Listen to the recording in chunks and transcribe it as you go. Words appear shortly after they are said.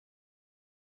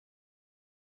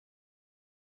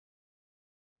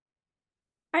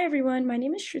Hi, everyone. My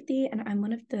name is Shruti, and I'm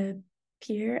one of the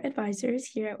peer advisors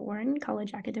here at Warren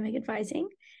College Academic Advising.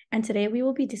 And today we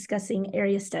will be discussing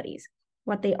area studies,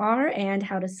 what they are and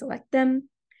how to select them.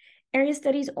 Area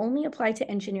studies only apply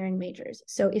to engineering majors.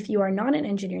 So if you are not an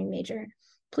engineering major,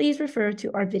 please refer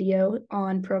to our video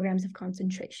on programs of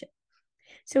concentration.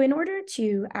 So in order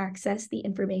to access the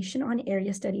information on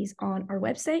area studies on our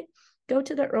website, go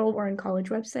to the Earl Warren College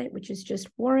website, which is just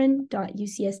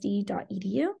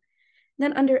warren.ucsd.edu.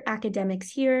 Then under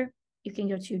academics here, you can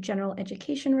go to general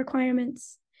education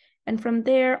requirements. And from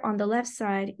there on the left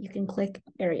side, you can click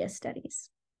area studies.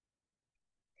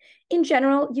 In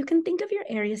general, you can think of your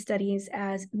area studies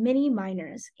as mini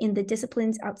minors in the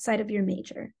disciplines outside of your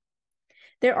major.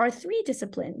 There are 3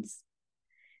 disciplines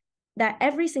that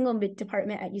every single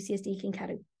department at UCSD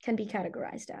can be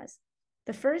categorized as.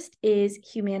 The first is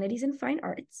humanities and fine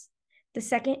arts. The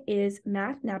second is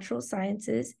math, natural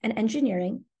sciences, and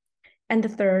engineering. And the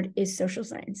third is social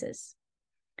sciences.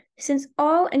 Since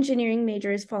all engineering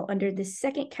majors fall under the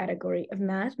second category of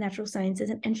math, natural sciences,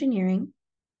 and engineering,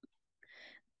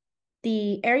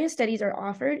 the area studies are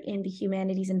offered in the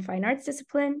humanities and fine arts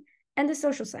discipline and the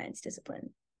social science discipline.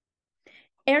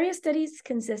 Area studies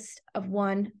consist of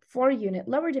 1 4-unit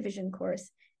lower division course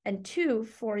and 2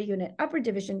 4-unit upper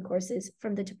division courses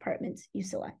from the departments you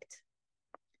select.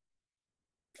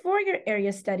 For your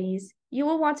area studies, you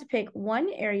will want to pick 1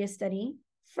 area study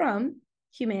from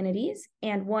humanities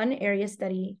and 1 area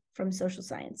study from social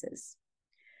sciences.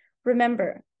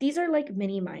 Remember, these are like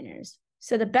mini minors,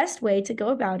 so the best way to go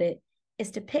about it is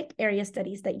to pick area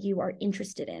studies that you are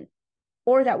interested in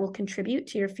or that will contribute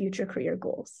to your future career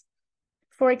goals.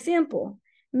 For example,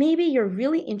 maybe you're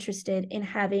really interested in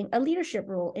having a leadership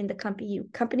role in the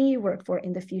company you work for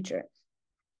in the future.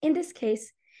 In this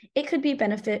case, it could be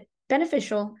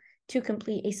beneficial to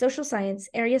complete a social science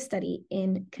area study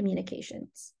in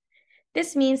communications.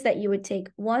 This means that you would take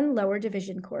 1 lower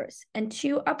division course and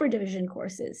 2 upper division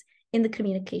courses in the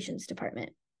communications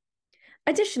department.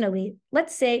 Additionally,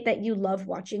 let's say that you love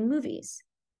watching movies.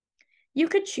 You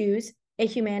could choose a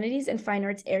humanities and fine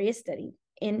arts area study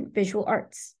in visual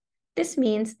arts. This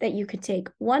means that you could take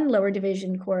 1 lower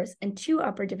division course and 2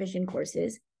 upper division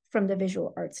courses from the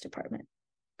visual arts department.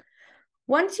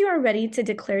 Once you are ready to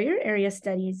declare your area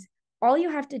studies, all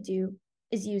you have to do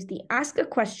is use the Ask a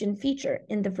Question feature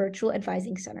in the Virtual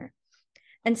Advising Center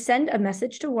and send a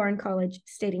message to Warren College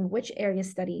stating which area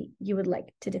study you would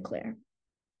like to declare.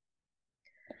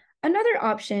 Another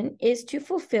option is to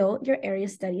fulfill your area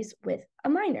studies with a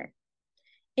minor.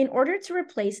 In order to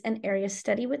replace an area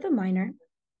study with a minor,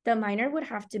 the minor would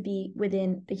have to be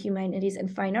within the humanities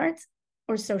and fine arts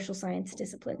or social science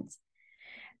disciplines.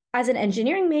 As an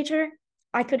engineering major,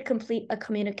 I could complete a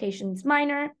communications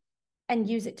minor and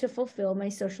use it to fulfill my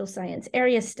social science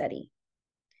area study.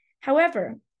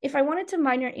 However, if I wanted to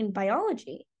minor in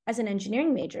biology as an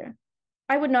engineering major,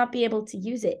 I would not be able to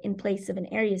use it in place of an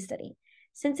area study,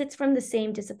 since it's from the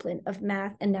same discipline of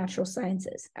math and natural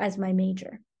sciences as my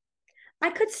major.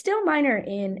 I could still minor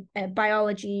in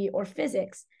biology or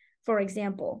physics, for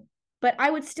example, but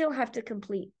I would still have to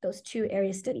complete those 2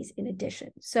 area studies in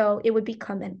addition. So it would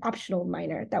become an optional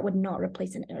minor that would not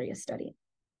replace an area study.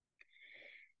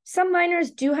 Some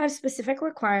minors do have specific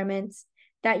requirements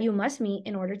that you must meet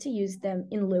in order to use them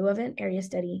in lieu of an area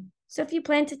study. So if you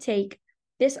plan to take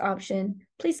this option,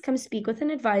 please come speak with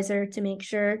an advisor to make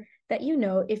sure that you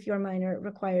know if your minor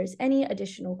requires any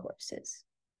additional courses.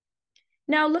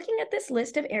 Now, looking at this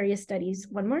list of area studies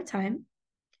one more time,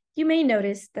 you may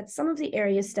notice that some of the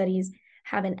area studies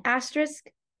have an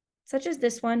asterisk, such as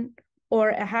this one, or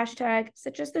a hashtag,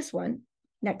 such as this one,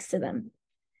 next to them.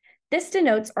 This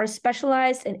denotes our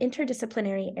specialized and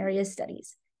interdisciplinary area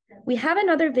studies. We have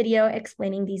another video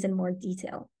explaining these in more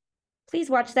detail. Please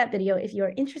watch that video if you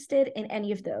are interested in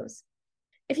any of those.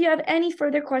 If you have any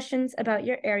further questions about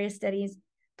your area studies,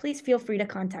 please feel free to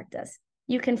contact us.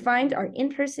 You can find our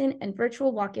in-person and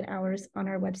virtual walk-in hours on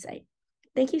our website.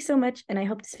 Thank you so much, and I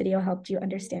hope this video helped you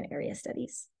understand area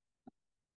studies.